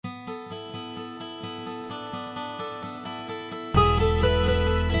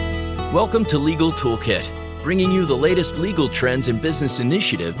Welcome to Legal Toolkit, bringing you the latest legal trends and business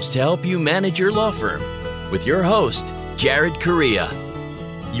initiatives to help you manage your law firm. With your host, Jared Correa.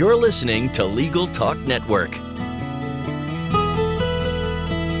 You're listening to Legal Talk Network.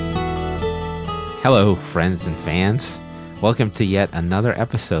 Hello, friends and fans. Welcome to yet another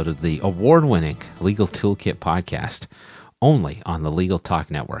episode of the award-winning Legal Toolkit podcast, only on the Legal Talk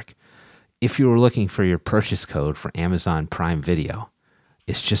Network. If you were looking for your purchase code for Amazon Prime Video,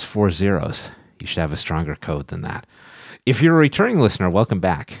 it's just 4 zeros. You should have a stronger code than that. If you're a returning listener, welcome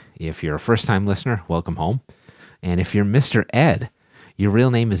back. If you're a first-time listener, welcome home. And if you're Mr. Ed, your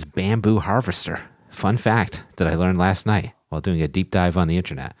real name is Bamboo Harvester. Fun fact that I learned last night while doing a deep dive on the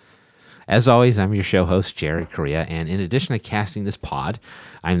internet. As always, I'm your show host, Jared Correa, and in addition to casting this pod,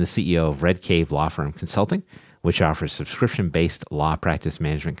 I'm the CEO of Red Cave Law Firm Consulting, which offers subscription-based law practice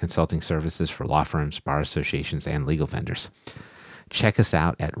management consulting services for law firms, bar associations, and legal vendors. Check us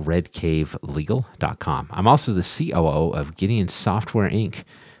out at redcavelegal.com. I'm also the COO of Gideon Software, Inc.,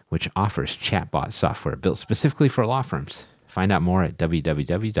 which offers chatbot software built specifically for law firms. Find out more at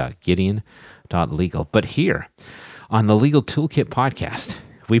www.gideon.legal. But here on the Legal Toolkit podcast,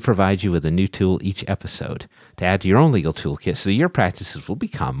 we provide you with a new tool each episode to add to your own legal toolkit so your practices will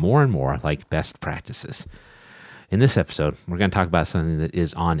become more and more like best practices. In this episode, we're going to talk about something that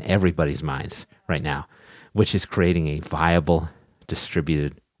is on everybody's minds right now, which is creating a viable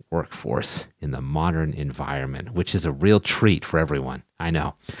distributed workforce in the modern environment, which is a real treat for everyone, I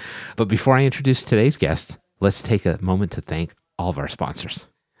know. But before I introduce today's guest, let's take a moment to thank all of our sponsors.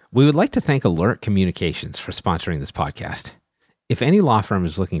 We would like to thank Alert Communications for sponsoring this podcast. If any law firm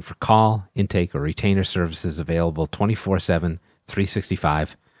is looking for call, intake, or retainer services available 24/7,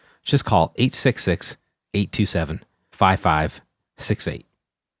 365, just call 866-827-5568.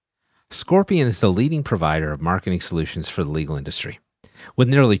 Scorpion is the leading provider of marketing solutions for the legal industry. With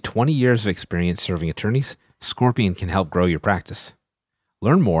nearly 20 years of experience serving attorneys, Scorpion can help grow your practice.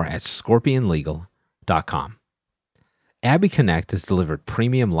 Learn more at scorpionlegal.com. Abby Connect has delivered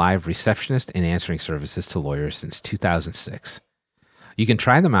premium live receptionist and answering services to lawyers since 2006. You can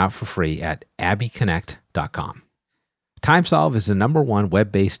try them out for free at abbyconnect.com. TimeSolve is the #1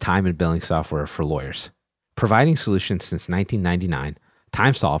 web-based time and billing software for lawyers. Providing solutions since 1999,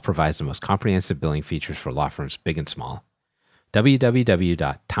 TimeSolve provides the most comprehensive billing features for law firms big and small.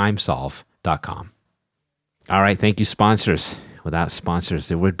 www.timesolve.com. All right, thank you, sponsors. Without sponsors,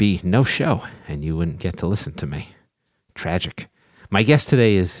 there would be no show, and you wouldn't get to listen to me. Tragic. My guest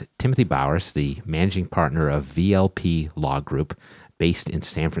today is Timothy Bowers, the managing partner of VLP Law Group, based in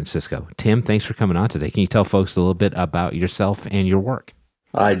San Francisco. Tim, thanks for coming on today. Can you tell folks a little bit about yourself and your work?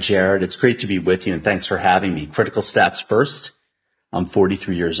 Hi, Jared. It's great to be with you, and thanks for having me. Critical stats first. I'm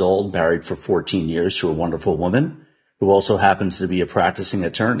 43 years old, married for 14 years to a wonderful woman who also happens to be a practicing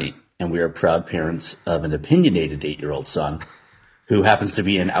attorney, and we are proud parents of an opinionated 8-year-old son who happens to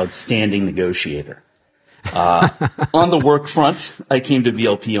be an outstanding negotiator. On the work front, I came to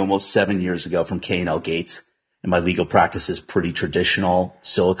VLP almost 7 years ago from K&L Gates, and my legal practice is pretty traditional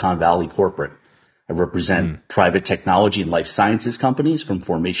Silicon Valley corporate. I represent private technology and life sciences companies from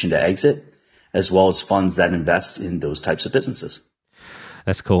formation to exit, as well as funds that invest in those types of businesses.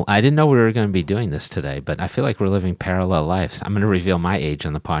 That's cool. I didn't know we were going to be doing this today, but I feel like we're living parallel lives. I'm going to reveal my age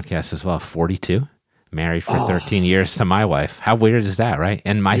on the podcast as well. 42, married for 13 years to my wife. How weird is that, right?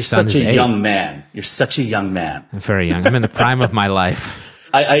 And my son is 8. You're such a young man. You're such a young man. I'm very young. I'm in the prime of my life.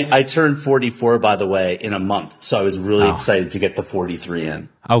 I turned 44, by the way, in a month, so I was really excited to get the 43 in.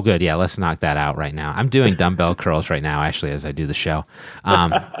 Oh, good. Yeah, let's knock that out right now. I'm doing dumbbell curls right now, actually, as I do the show.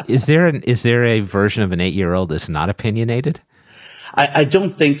 Is there a version of an 8-year-old that's not opinionated? I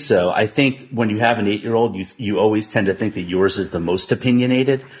don't think so. I think when you have an 8-year-old, you always tend to think that yours is the most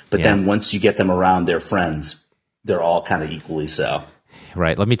opinionated, but then once you get them around their friends, they're all kind of equally so.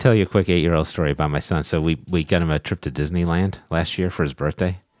 Right. Let me tell you a quick 8-year-old story about my son. So we got him a trip to Disneyland last year for his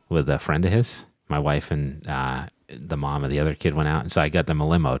birthday with a friend of his. My wife and the mom of the other kid went out, and so I got them a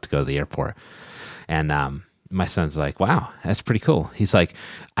limo to go to the airport. And my son's like, wow, that's pretty cool. He's like,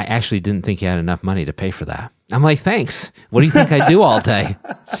 I actually didn't think you had enough money to pay for that. I'm like, thanks. What do you think I do all day?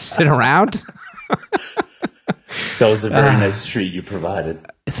 Sit around? That was a very nice treat you provided.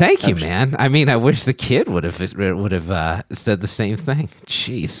 Thank you, man. I mean, I wish the kid would have said the same thing.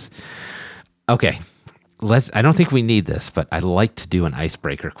 Jeez. Okay, I don't think we need this, but I'd like to do an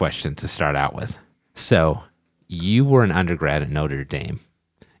icebreaker question to start out with. So, you were an undergrad at Notre Dame.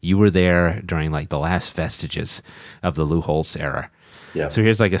 You were there during like the last vestiges of the Lou Holtz era. Yeah. So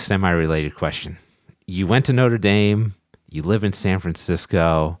here's like a semi-related question. You went to Notre Dame. You live in San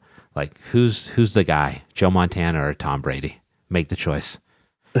Francisco. Like, who's the guy? Joe Montana or Tom Brady? Make the choice.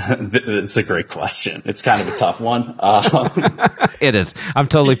 It's a great question. It's kind of a tough one. It is. I'm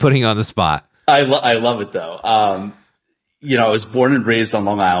totally putting you on the spot. I love it though. I was born and raised on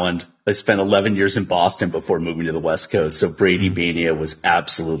Long Island. I spent 11 years in Boston before moving to the West Coast. So Brady Mania was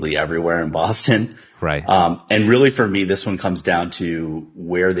absolutely everywhere in Boston. Right. And really for me, this one comes down to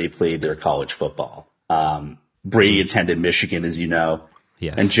where they played their college football. Brady attended Michigan, as you know.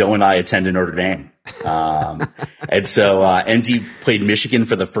 Yes. And Joe and I attended Notre Dame. And so ND played Michigan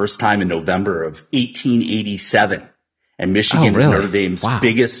for the first time in November of 1887. And Michigan is Notre Dame's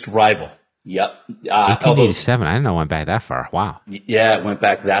biggest rival. Yep. 1887. I didn't know it went back that far. Wow. Yeah, it went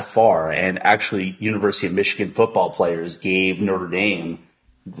back that far. And actually, University of Michigan football players gave Notre Dame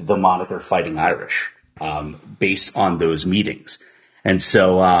the moniker Fighting Irish, based on those meetings. And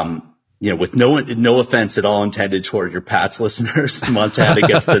so, with no offense at all intended toward your Pats listeners, Montana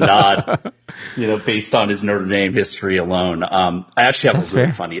gets the nod, based on his Notre Dame history alone. I actually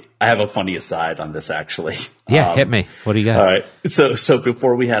have I have a funny aside on this actually. Yeah, hit me. What do you got? All right. So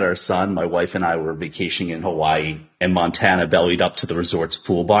before we had our son, my wife and I were vacationing in Hawaii, and Montana bellied up to the resort's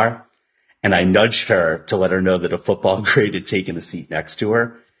pool bar. And I nudged her to let her know that a football grade had taken a seat next to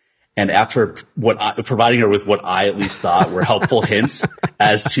her. And after providing her with what I at least thought were helpful hints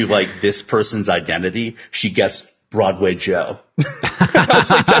as to this person's identity, she guessed Broadway Joe. I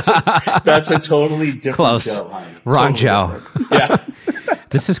was like, that's a totally different Joe, honey. Wrong totally Joe. Different. Yeah.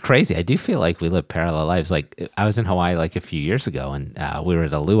 This is crazy. I do feel like we live parallel lives. Like I was in Hawaii a few years ago, and we were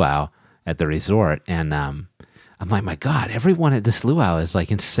at a luau at the resort, and I'm like, my God, everyone at this luau is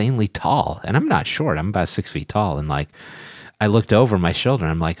insanely tall, and I'm not short. I'm about 6 feet tall, and I looked over my shoulder,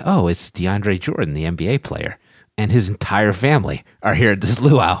 and I'm like, oh, it's DeAndre Jordan, the NBA player, and his entire family are here at this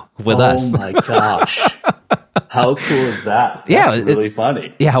luau with us. Oh my gosh. How cool is that? That's really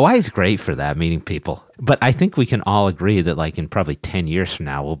funny. Yeah, Hawaii's great for that, meeting people. But I think we can all agree that in probably 10 years from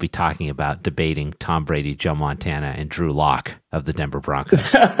now, we'll be talking about debating Tom Brady, Joe Montana, and Drew Lock of the Denver Broncos.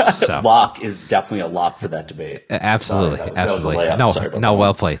 So Lock is definitely a lock for that debate. Absolutely. Sorry, absolutely. That was a layup. No,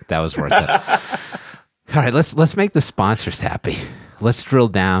 well played. That was worth it. All right, let's make the sponsors happy. Let's drill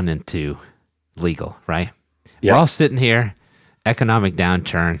down into legal, right? Yep. We're all sitting here, economic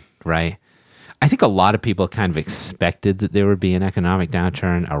downturn, right? I think a lot of people kind of expected that there would be an economic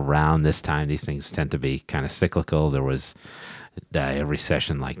downturn around this time. These things tend to be kind of cyclical. There was a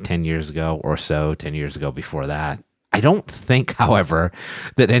recession 10 years ago or so, 10 years ago before that. I don't think, however,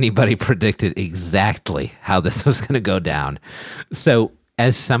 that anybody predicted exactly how this was going to go down. So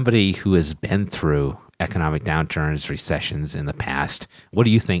as somebody who has been through economic downturns, recessions in the past, what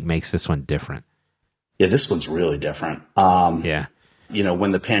do you think makes this one different? Yeah, this one's really different. Yeah.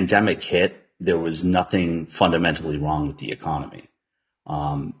 When the pandemic hit, there was nothing fundamentally wrong with the economy.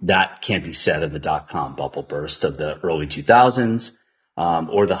 That can't be said of the dot-com bubble burst of the early 2000s,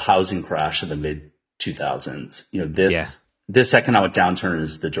 or the housing crash of the mid 2000s. This economic downturn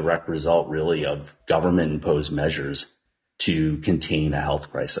is the direct result really of government imposed measures to contain a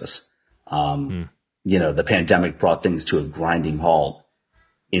health crisis. The pandemic brought things to a grinding halt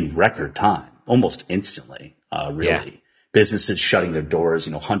in record time, almost instantly, really. Yeah. Businesses shutting their doors,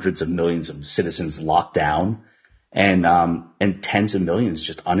 hundreds of millions of citizens locked down, and tens of millions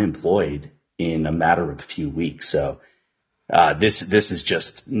just unemployed in a matter of a few weeks. So this is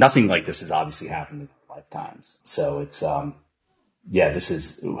just nothing like this has obviously happened in our lifetimes. So it's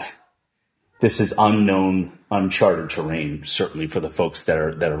this is unknown, uncharted terrain, certainly for the folks that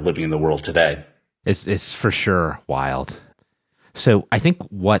are living in the world today. It's for sure wild. So I think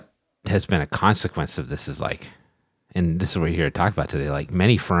what has been a consequence of this is and this is what we're here to talk about today,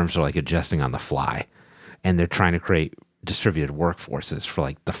 many firms are adjusting on the fly, and they're trying to create distributed workforces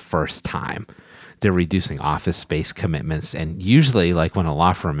for the first time. They're reducing office space commitments, and usually when a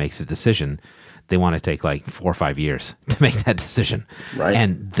law firm makes a decision, they want to take 4 or 5 years to make that decision. Right.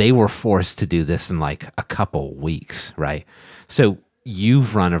 And they were forced to do this in a couple weeks, right? So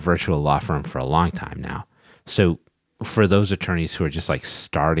you've run a virtual law firm for a long time now. So for those attorneys who are just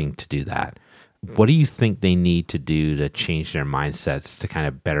starting to do that, what do you think they need to do to change their mindsets to kind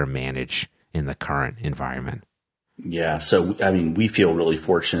of better manage in the current environment? Yeah. So, we feel really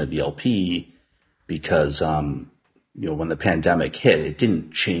fortunate at BLP because, when the pandemic hit, it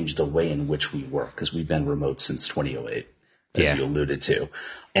didn't change the way in which we work because we've been remote since 2008, as you alluded to.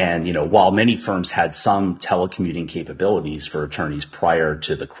 And, while many firms had some telecommuting capabilities for attorneys prior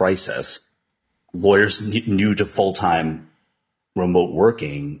to the crisis, lawyers new to full-time remote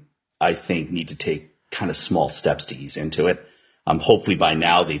working, I think, need to take kind of small steps to ease into it. Hopefully by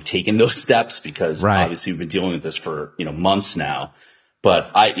now they've taken those steps because obviously we've been dealing with this for, months now.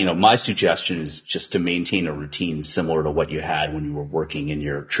 But my suggestion is just to maintain a routine similar to what you had when you were working in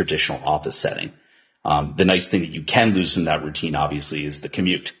your traditional office setting. The nice thing that you can lose from that routine, obviously, is the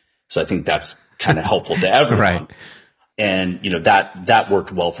commute. So I think that's kind of helpful to everyone. Right. And, that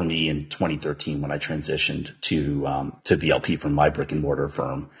worked well for me in 2013 when I transitioned to VLP from my brick and mortar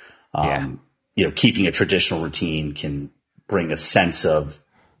firm. Keeping a traditional routine can bring a sense of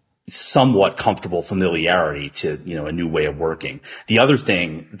somewhat comfortable familiarity to, a new way of working. The other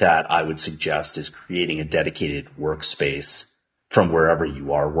thing that I would suggest is creating a dedicated workspace from wherever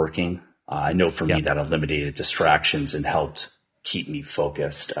you are working. I know for me that eliminated distractions and helped keep me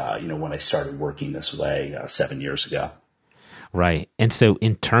focused, when I started working this way 7 years ago. Right. And so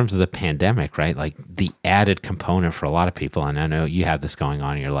in terms of the pandemic, right, like the added component for a lot of people, and I know you have this going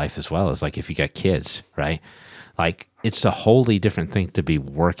on in your life as well, is like if you got kids, right? Like it's a wholly different thing to be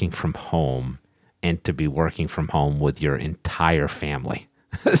working from home and to be working from home with your entire family.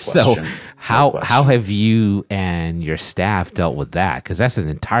 So how have you and your staff dealt with that? Because that's an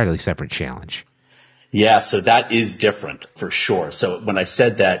entirely separate challenge. Yeah, so that is different for sure. So when I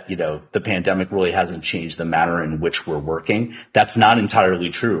said that, the pandemic really hasn't changed the manner in which we're working, that's not entirely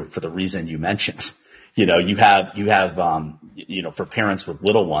true for the reason you mentioned. You have, for parents with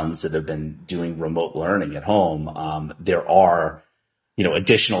little ones that have been doing remote learning at home, there are,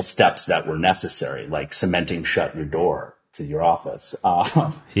 additional steps that were necessary, like cementing shut your door to your office,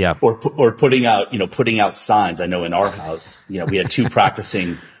 or putting out signs. I know in our house, we had two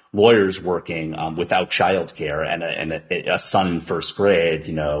practicing lawyers working without childcare and a son in first grade,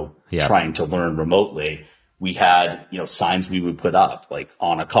 trying to learn remotely. We had, signs we would put up like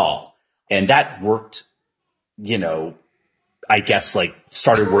on a call, and that worked, I guess like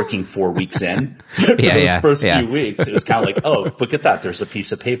started working 4 weeks in. For those first few weeks, it was kind of like, oh, look at that. There's a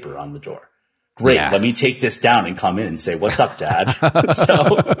piece of paper on the door. Great. Yeah. Let me take this down and come in and say, what's up, Dad?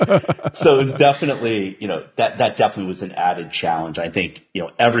 So it's definitely, that definitely was an added challenge. I think,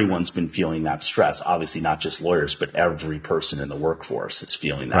 everyone's been feeling that stress, obviously not just lawyers, but every person in the workforce is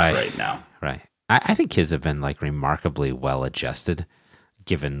feeling that right now. Right. I think kids have been like remarkably well adjusted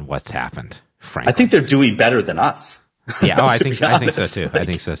given what's happened, frankly. I think they're doing better than us. Yeah. Oh, I think so too. I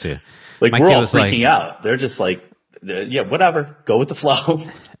think so too. Like we're all freaking out. They're just like, whatever, go with the flow.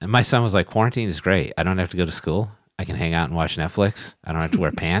 And my son was like, quarantine is great. I don't have to go to school. I can hang out and watch Netflix. I don't have to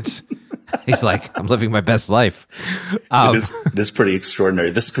wear pants. He's like, I'm living my best life. It is pretty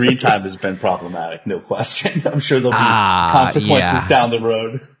extraordinary. The screen time has been problematic, no question. I'm sure there'll be consequences down the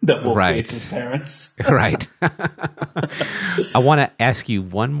road that we'll face as parents. Right. I want to ask you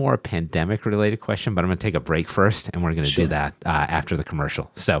one more pandemic-related question, but I'm going to take a break first, and we're going to do that after the commercial.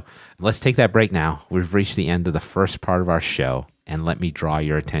 So let's take that break now. We've reached the end of the first part of our show, and let me draw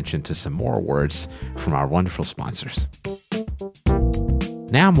your attention to some more words from our wonderful sponsors.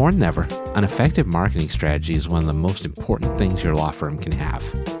 Now more than ever, an effective marketing strategy is one of the most important things your law firm can have,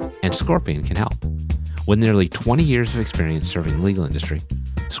 and Scorpion can help. With nearly 20 years of experience serving the legal industry,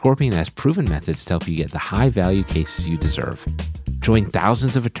 Scorpion has proven methods to help you get the high-value cases you deserve. Join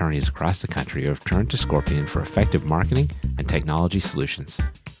thousands of attorneys across the country who have turned to Scorpion for effective marketing and technology solutions.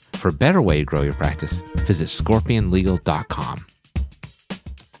 For a better way to grow your practice, visit scorpionlegal.com.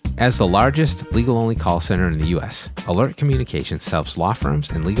 As the largest legal-only call center in the U.S., Alert Communications helps law firms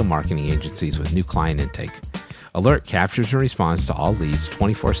and legal marketing agencies with new client intake. Alert captures and responds to all leads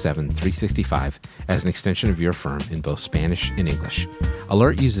 24/7, 365 as an extension of your firm in both Spanish and English.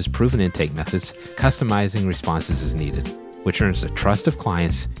 Alert uses proven intake methods, customizing responses as needed, which earns the trust of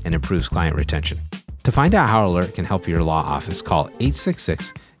clients and improves client retention. To find out how Alert can help your law office, call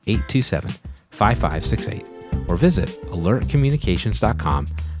 866-827-5568 or visit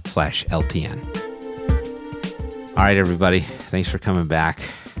alertcommunications.com/LTN. All right, everybody. Thanks for coming back.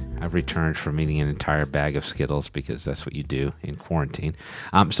 I've returned from eating an entire bag of Skittles because that's what you do in quarantine.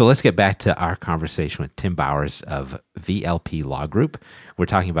 So let's get back to our conversation with Tim Bowers of VLP Law Group. We're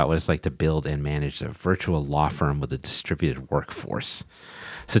talking about what it's like to build and manage a virtual law firm with a distributed workforce.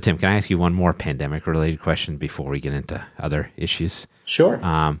 So, Tim, can I ask you one more pandemic-related question before we get into other issues? Sure.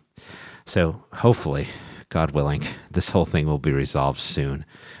 So hopefully, God willing, this whole thing will be resolved soon.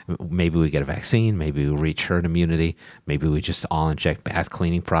 Maybe we get a vaccine. Maybe we reach herd immunity. Maybe we just all inject bath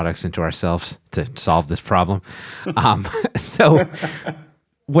cleaning products into ourselves to solve this problem. So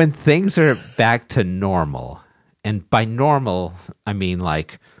when things are back to normal, and by normal, I mean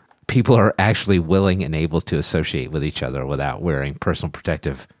like people are actually willing and able to associate with each other without wearing personal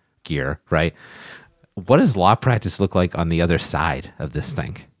protective gear, right? What does law practice look like on the other side of this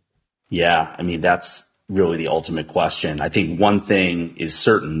thing? Yeah, I mean, that's really the ultimate question. I think one thing is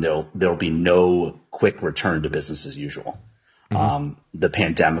certain, there'll be no quick return to business as usual. The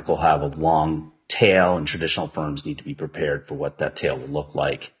pandemic will have a long tail, and traditional firms need to be prepared for what that tail will look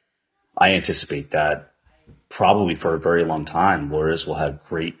like. I anticipate that probably for a very long time, lawyers will have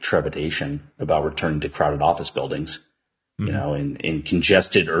great trepidation about returning to crowded office buildings. You know, in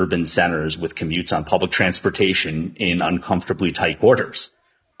congested urban centers with commutes on public transportation in uncomfortably tight quarters.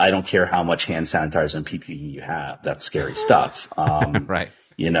 I don't care how much hand sanitizer and PPE you have. That's scary stuff. Right.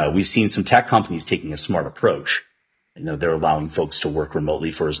 You know, we've seen some tech companies taking a smart approach. You know, they're allowing folks to work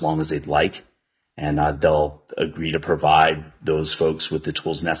remotely for as long as they'd like, and they'll agree to provide those folks with the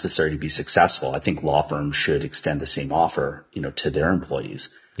tools necessary to be successful. I think law firms should extend the same offer, you know, to their employees.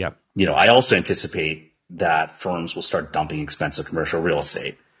 Yep. You know, I also anticipate that firms will start dumping expensive commercial real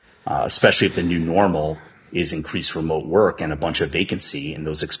estate, especially if the new normal is increased remote work and a bunch of vacancy in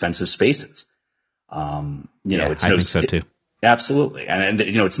those expensive spaces. You know, I think so too. Absolutely. And,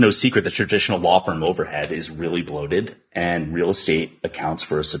 you know, it's no secret that traditional law firm overhead is really bloated, and real estate accounts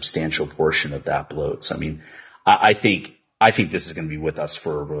for a substantial portion of that bloat. So, I mean, I think this is going to be with us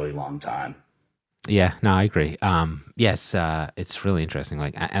for a really long time. Yeah, no, I agree. Yes, it's really interesting.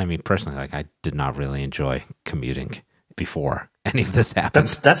 Like, I mean, personally, like, I did not really enjoy commuting before any of this happened.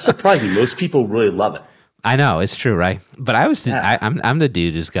 That's surprising. Most people really love it. I know, it's true, right? But I'm the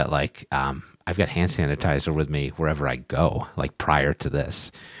dude who's got like, I've got hand sanitizer with me wherever I go. Like prior to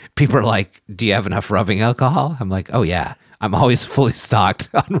this, people are like, "Do you have enough rubbing alcohol?" I'm like, "Oh yeah, I'm always fully stocked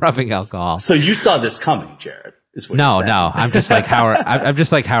on rubbing alcohol." So you saw this coming, Jared. No, I'm just like Howard. I'm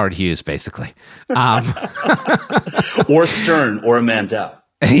just like Howard Hughes, basically, or Stern, or a Mandel.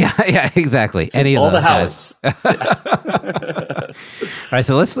 Yeah, exactly. So any of all those the Howards. All right,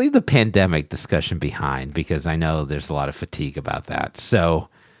 so let's leave the pandemic discussion behind, because I know there's a lot of fatigue about that. So,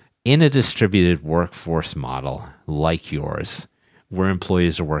 in a distributed workforce model like yours, where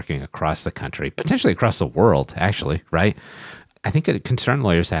employees are working across the country, potentially across the world, actually, right? I think a concern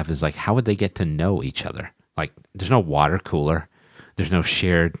lawyers have is like, how would they get to know each other? Like, there's no water cooler. There's no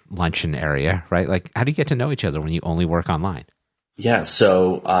shared luncheon area, right? Like, how do you get to know each other when you only work online? Yeah,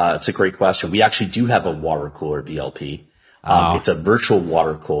 so it's a great question. We actually do have a water cooler VLP. It's a virtual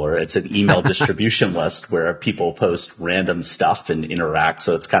water cooler. It's an email distribution list where people post random stuff and interact.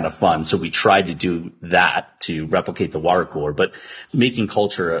 So it's kind of fun. So we tried to do that to replicate the water cooler, but making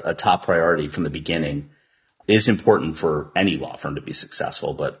culture a top priority from the beginning is important for any law firm to be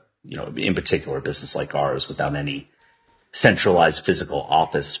successful. But, you know, in particular, a business like ours without any centralized physical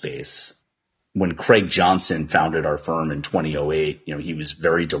office space. When Craig Johnson founded our firm in 2008, you know, he was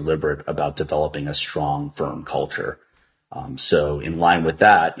very deliberate about developing a strong firm culture. So in line with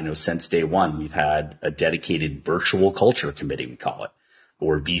that, you know, since day one, we've had a dedicated virtual culture committee, we call it,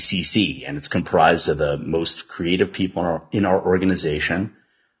 or VCC, and it's comprised of the most creative people in our organization,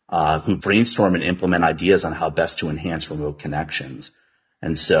 who brainstorm and implement ideas on how best to enhance remote connections.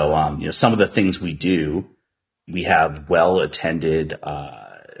 And so, you know, some of the things we do, we have well-attended,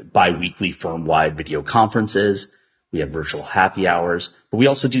 bi-weekly firm-wide video conferences. We have virtual happy hours, but we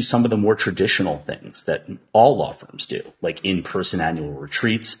also do some of the more traditional things that all law firms do, like in-person annual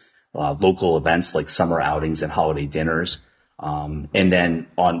retreats, local events like summer outings and holiday dinners. And then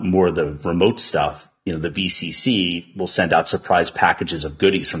on more of the remote stuff, you know, the VCC will send out surprise packages of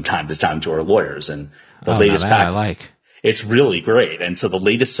goodies from time to time to our lawyers. And the latest package, I like. It's really great. And so the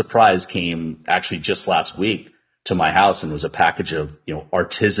latest surprise came actually just last week to my house, and it was a package of, you know,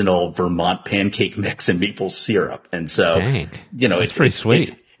 artisanal Vermont pancake mix and maple syrup. And so, dang, you know, it's pretty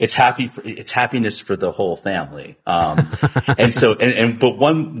sweet. It's happiness for the whole family. And so, but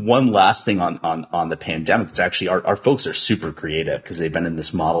one last thing on the pandemic, it's actually our folks are super creative because they've been in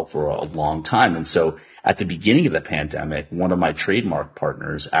this model for a long time. And so at the beginning of the pandemic, one of my trademark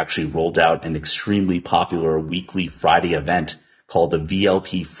partners actually rolled out an extremely popular weekly Friday event called the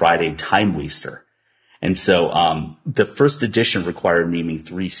VLP Friday Time Waster. And so, the first edition required naming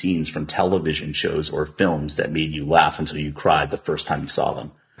 3 scenes from television shows or films that made you laugh until you cried the first time you saw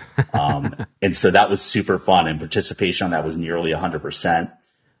them. And so that was super fun, and participation on that was nearly 100%.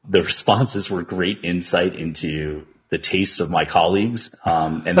 The responses were great insight into the tastes of my colleagues.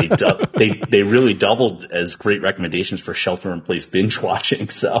 And they really doubled as great recommendations for shelter in place binge watching.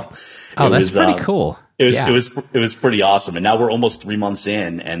 So that's pretty cool. It was pretty awesome. And now we're almost 3 months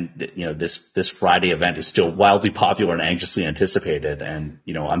in, and, you know, this Friday event is still wildly popular and anxiously anticipated. And,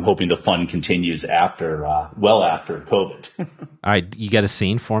 you know, I'm hoping the fun continues after COVID. All right. You got a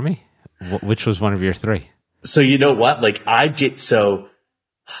scene for me? Which was one of your 3? So, you know what? Like I don't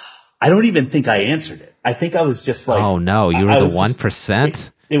even think I answered it. I think I was just like, oh no, you were the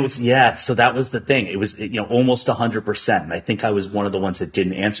 1%. It was, yeah. So that was the thing. It was, you know, almost 100%. And I think I was one of the ones that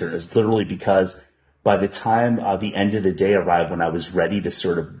didn't answer. It was literally because by the time the end of the day arrived, when I was ready to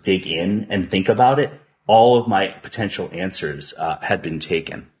sort of dig in and think about it, all of my potential answers had been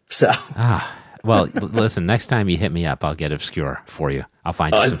taken. So, well, listen, next time you hit me up, I'll get obscure for you. I'll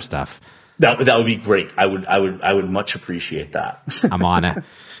find you some stuff. That would be great. I would much appreciate that. I'm on it.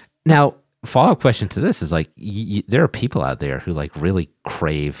 Now, follow-up question to this is like, there are people out there who like really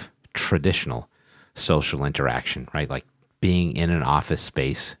crave traditional social interaction, right? Like being in an office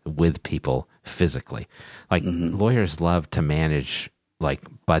space with people physically. Like lawyers love to manage like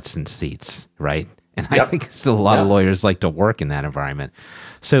butts and seats, right? And I think still a lot of lawyers like to work in that environment.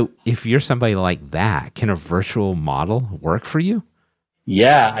 So if you're somebody like that, can a virtual model work for you?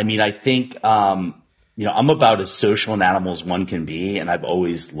 Yeah. I mean, I think, I'm about as social an animal as one can be, and I've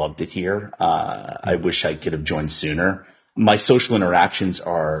always loved it here. I wish I could have joined sooner. My social interactions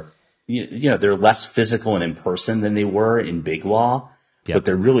are, they're less physical and in person than they were in big law, but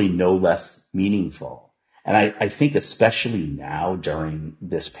they're really no less meaningful. And I think especially now during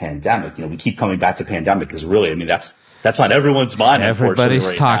this pandemic, we keep coming back to pandemic because really, I mean, that's on everyone's mind.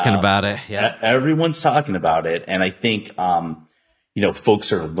 Everybody's talking about it. Yeah. Everyone's talking about it. And I think,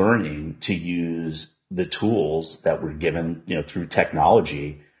 folks are learning to use the tools that we're given, through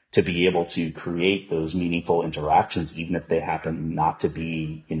technology to be able to create those meaningful interactions, even if they happen not to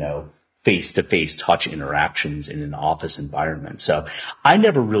be, face-to-face touch interactions in an office environment. So I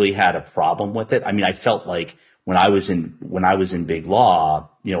never really had a problem with it. I mean, I felt like when I was in big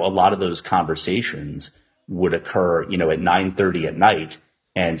law, a lot of those conversations would occur, at 9:30 at night,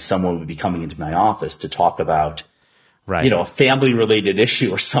 and someone would be coming into my office to talk about, a family related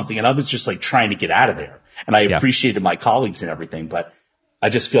issue or something. And I was just like trying to get out of there. And I appreciated my colleagues and everything, but I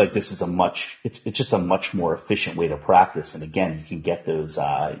just feel like this is it's just a much more efficient way to practice. And again, you can get those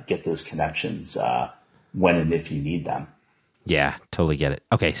connections, when and if you need them. Yeah, totally get it.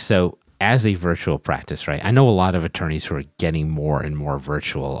 Okay. So as a virtual practice, right? I know a lot of attorneys who are getting more and more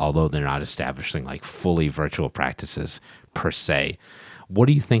virtual, although they're not establishing like fully virtual practices per se. What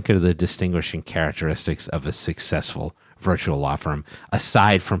do you think are the distinguishing characteristics of a successful virtual law firm,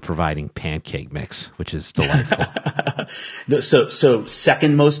 aside from providing pancake mix, which is delightful? So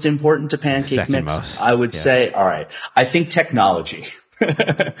second most important to pancake mix, I would say, all right, I think technology.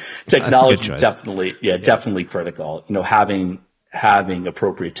 Technology is definitely critical. Having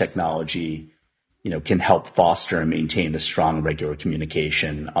appropriate technology, can help foster and maintain the strong regular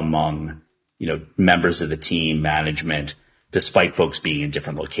communication among, members of the team, management, despite folks being in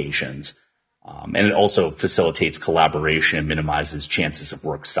different locations. And it also facilitates collaboration and minimizes chances of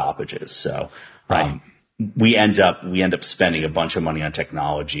work stoppages. So, we end up spending a bunch of money on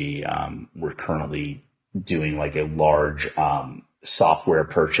technology. We're currently doing like a large, software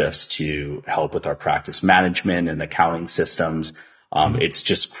purchase to help with our practice management and accounting systems. It's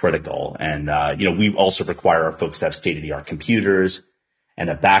just critical. And, we also require our folks to have state-of-the-art computers and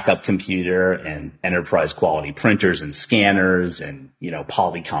a backup computer and enterprise quality printers and scanners and,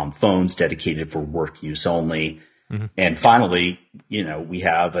 Polycom phones dedicated for work use only. Mm-hmm. And finally, we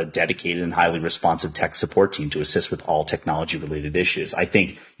have a dedicated and highly responsive tech support team to assist with all technology related issues. I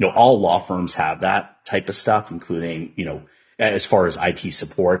think, all law firms have that type of stuff, including, as far as IT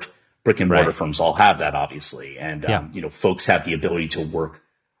support, brick and mortar firms all have that, obviously. And, folks have the ability to work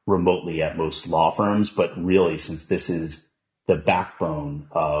remotely at most law firms, but really, since this is the backbone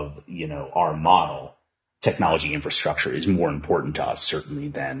of, our model, technology infrastructure is more important to us, certainly,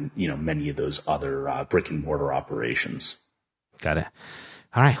 than, many of those other brick and mortar operations. Got it.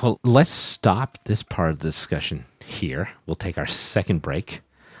 All right. Well, let's stop this part of the discussion here. We'll take our second break,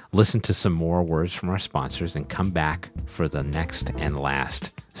 listen to some more words from our sponsors, and come back for the next and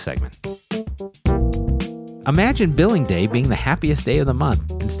last segment. Imagine billing day being the happiest day of the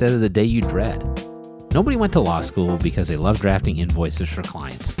month instead of the day you dread. Nobody went to law school because they love drafting invoices for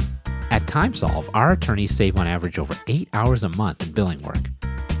clients. At TimeSolve, our attorneys save on average over 8 hours a month in billing work.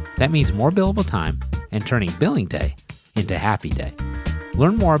 That means more billable time and turning billing day into happy day.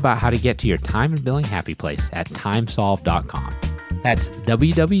 Learn more about how to get to your time and billing happy place at timesolve.com. That's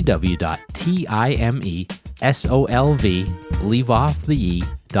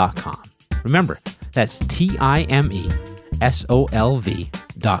www.timesolv.com. Remember, that's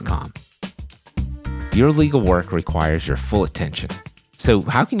timesolv.com. Your legal work requires your full attention. So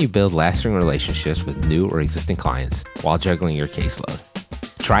how can you build lasting relationships with new or existing clients while juggling your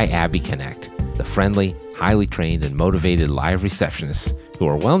caseload? Try Abby Connect, the friendly, highly trained, and motivated live receptionists who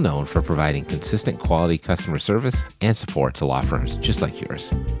are well known for providing consistent quality customer service and support to law firms just like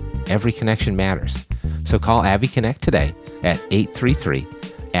yours. Every connection matters. So call Abby Connect today at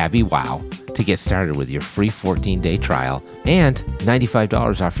 833-ABBY-WOW to get started with your free 14-day trial and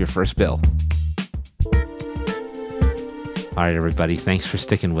 $95 off your first bill. All right, everybody. Thanks for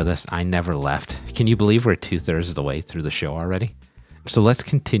sticking with us. I never left. Can you believe we're 2/3 of the way through the show already? So let's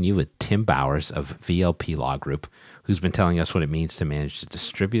continue with Tim Bowers of VLP Law Group, who's been telling us what it means to manage a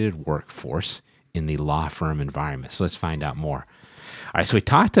distributed workforce in the law firm environment. So let's find out more. All right, so we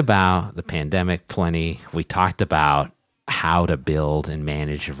talked about the pandemic plenty. We talked about how to build and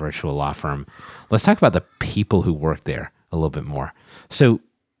manage a virtual law firm. Let's talk about the people who work there a little bit more. So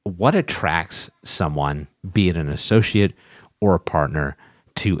what attracts someone, be it an associate or a partner,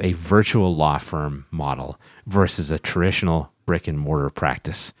 to a virtual law firm model versus a traditional brick and mortar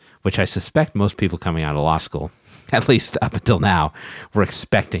practice, which I suspect most people coming out of law school, at least up until now, were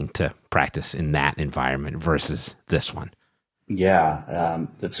expecting to practice in that environment versus this one? Yeah,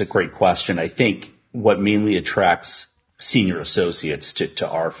 that's a great question. I think what mainly attracts senior associates to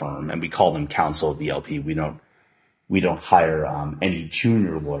our firm, and we call them counsel VLP. We don't hire any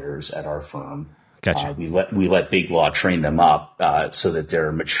junior lawyers at our firm. Gotcha. We let Big Law train them up so that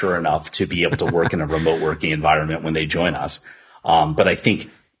they're mature enough to be able to work in a remote working environment when they join us. But I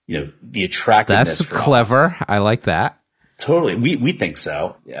think the attractiveness. That's clever. I like that. Totally, we think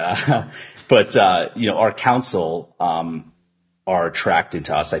so. Yeah, but our counsel are attracted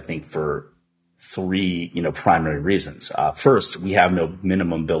to us, I think, for three primary reasons. First, we have no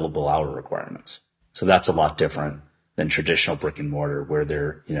minimum billable hour requirements, so that's a lot different than traditional brick and mortar, where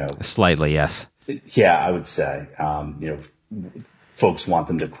they're slightly, yes. Yeah, I would say folks want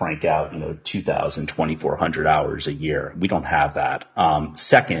them to crank out 2,000, 2,400 hours a year. We don't have that.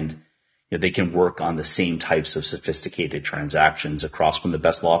 Second, they can work on the same types of sophisticated transactions across from the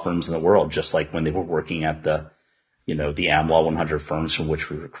best law firms in the world, just like when they were working at the Am Law 100 firms from which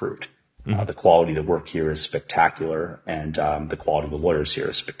we recruit. Mm-hmm. The quality of the work here is spectacular, and the quality of the lawyers here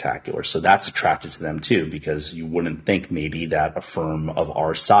is spectacular. So that's attracted to them too, because you wouldn't think maybe that a firm of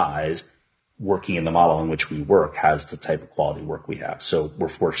our size working in the model in which we work has the type of quality work we have. So we're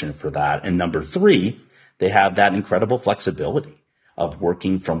fortunate for that. And number three, they have that incredible flexibility of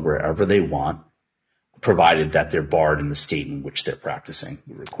working from wherever they want, provided that they're barred in the state in which they're practicing.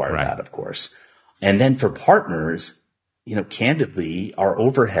 We require that, of course. And then for partners, candidly, our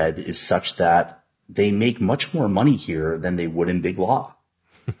overhead is such that they make much more money here than they would in big law.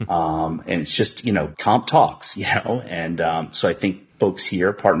 And it's just, comp talks, and so I think folks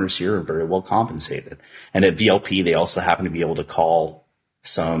here, partners here, are very well compensated. And at VLP, they also happen to be able to call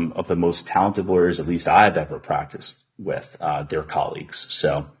some of the most talented lawyers, at least I've ever practiced with, their colleagues.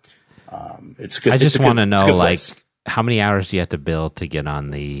 So it's good. I just want to know, how many hours do you have to bill to get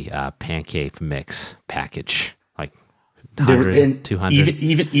on the Pancake Mix package? 100, 200?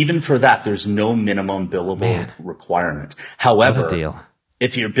 Even for that, there's no minimum billable requirement. However,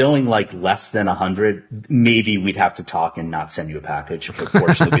 if you're billing less than 100, maybe we'd have to talk and not send you a package. But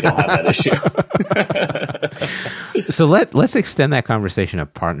fortunately, we don't have that issue. So let's extend that conversation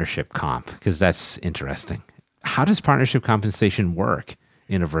of partnership comp, because that's interesting. How does partnership compensation work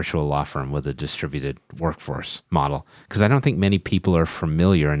in a virtual law firm with a distributed workforce model? Because I don't think many people are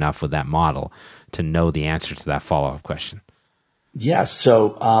familiar enough with that model to know the answer to that follow-up question. Yeah,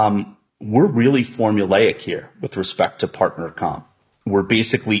 so we're really formulaic here with respect to partner comp. We're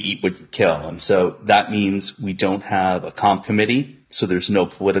basically eat what you kill. And so that means we don't have a comp committee, so there's no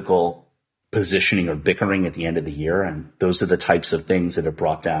political positioning or bickering at the end of the year. And those are the types of things that have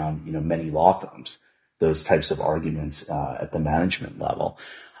brought down, many law firms, those types of arguments at the management level.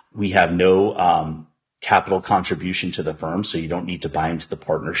 We have no capital contribution to the firm, so you don't need to buy into the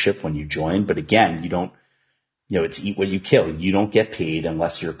partnership when you join. But again, you don't, it's eat what you kill. You don't get paid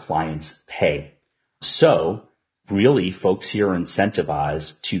unless your clients pay. So really, folks here are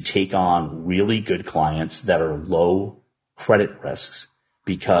incentivized to take on really good clients that are low credit risks,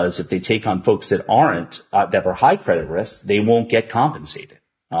 because if they take on folks that aren't, that are high credit risks, they won't get compensated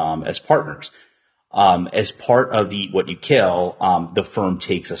as partners. As part of the eat what you kill, the firm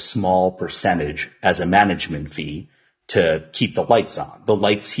takes a small percentage as a management fee to keep the lights on. The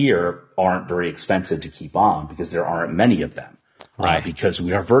lights here aren't very expensive to keep on because there aren't many of them, because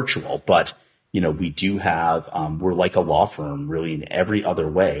we are virtual. But, we do have, we're like a law firm really in every other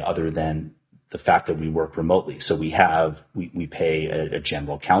way other than the fact that we work remotely. So we pay a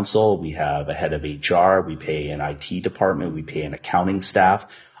general counsel, we have a head of HR, we pay an IT department, we pay an accounting staff.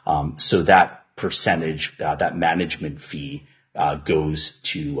 So that percentage, that management fee, goes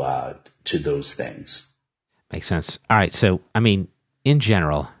to those things. Makes sense. All right. So, in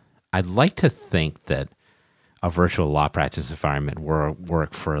general, I'd like to think that a virtual law practice environment will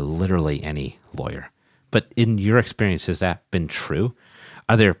work for literally any lawyer. But in your experience, has that been true?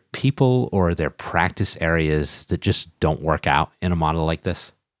 Are there people or are there practice areas that just don't work out in a model like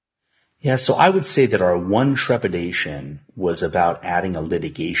this? Yeah, so I would say that our one trepidation was about adding a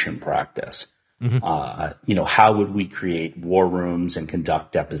litigation practice. How would we create war rooms and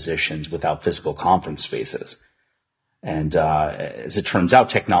conduct depositions without physical conference spaces? And as it turns out,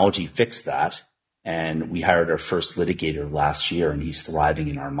 technology fixed that. And we hired our first litigator last year, and he's thriving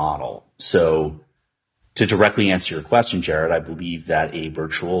in our model. So to directly answer your question, Jared, I believe that a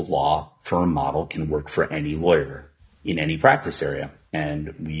virtual law firm model can work for any lawyer in any practice area.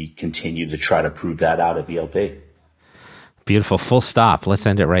 And we continue to try to prove that out at VLP. Beautiful. Full stop. Let's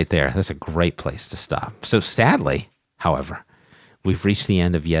end it right there. That's a great place to stop. So sadly, however, we've reached the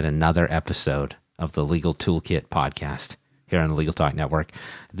end of yet another episode of the Legal Toolkit podcast here on the Legal Talk Network.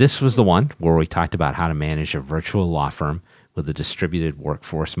 This was the one where we talked about how to manage a virtual law firm with a distributed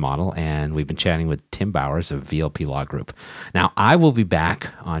workforce model, and we've been chatting with Tim Bowers of VLP Law Group. Now, I will be back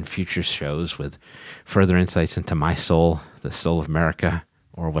on future shows with further insights into my soul, the soul of America,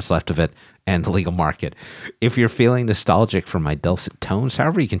 or what's left of it, and the legal market. If you're feeling nostalgic for my dulcet tones,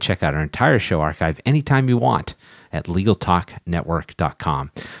 however, you can check out our entire show archive anytime you want at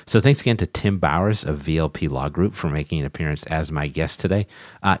LegalTalkNetwork.com. So thanks again to Tim Bowers of VLP Law Group for making an appearance as my guest today.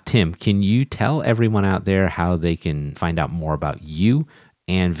 Tim, can you tell everyone out there how they can find out more about you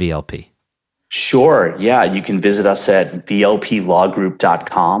and VLP? Sure. Yeah, you can visit us at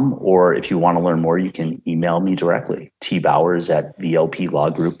vlplawgroup.com, or if you want to learn more, you can email me directly,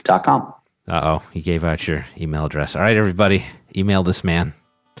 tbowers@vlplawgroup.com. Uh-oh, you gave out your email address. All right, everybody, email this man.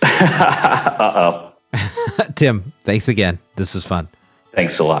 Uh-oh. Tim, thanks again. This was fun.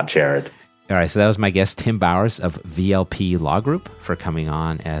 Thanks a lot, Jared. All right, so that was my guest, Tim Bowers of VLP Law Group, for coming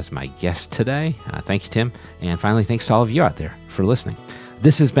on as my guest today. Thank you, Tim. And finally, thanks to all of you out there for listening.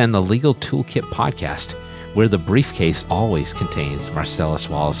 This has been the Legal Toolkit Podcast, where the briefcase always contains Marcellus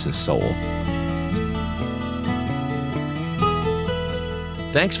Wallace's soul.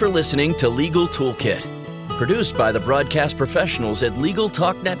 Thanks for listening to Legal Toolkit, produced by the broadcast professionals at Legal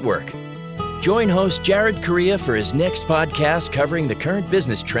Talk Network. Join host Jared Correia for his next podcast covering the current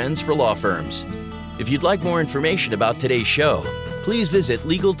business trends for law firms. If you'd like more information about today's show, please visit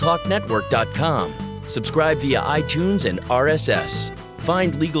LegalTalkNetwork.com. Subscribe via iTunes and RSS.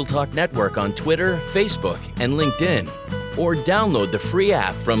 Find Legal Talk Network on Twitter, Facebook, and LinkedIn. Or download the free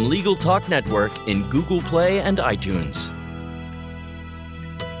app from Legal Talk Network in Google Play and iTunes.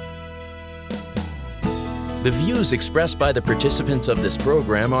 The views expressed by the participants of this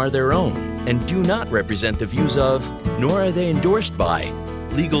program are their own and do not represent the views of, nor are they endorsed by,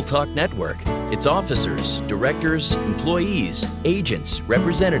 Legal Talk Network, its officers, directors, employees, agents,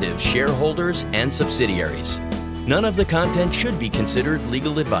 representatives, shareholders, and subsidiaries. None of the content should be considered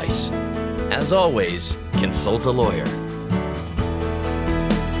legal advice. As always, consult a lawyer.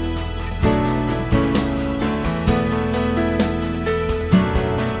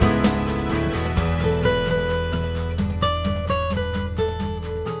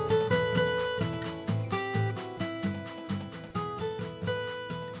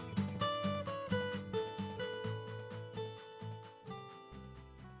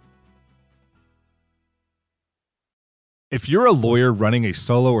 If you're a lawyer running a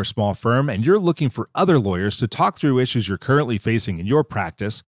solo or small firm and you're looking for other lawyers to talk through issues you're currently facing in your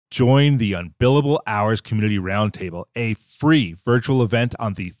practice, join the Unbillable Hours Community Roundtable, a free virtual event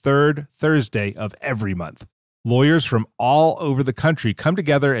on the third Thursday of every month. Lawyers from all over the country come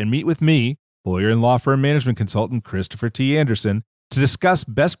together and meet with me, lawyer and law firm management consultant Christopher T. Anderson, to discuss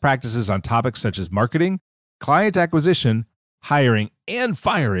best practices on topics such as marketing, client acquisition, hiring and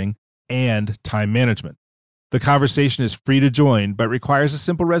firing, and time management. The conversation is free to join, but requires a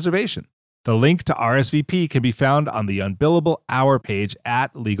simple reservation. The link to RSVP can be found on the Unbillable Hour page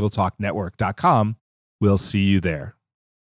at LegalTalkNetwork.com. We'll see you there.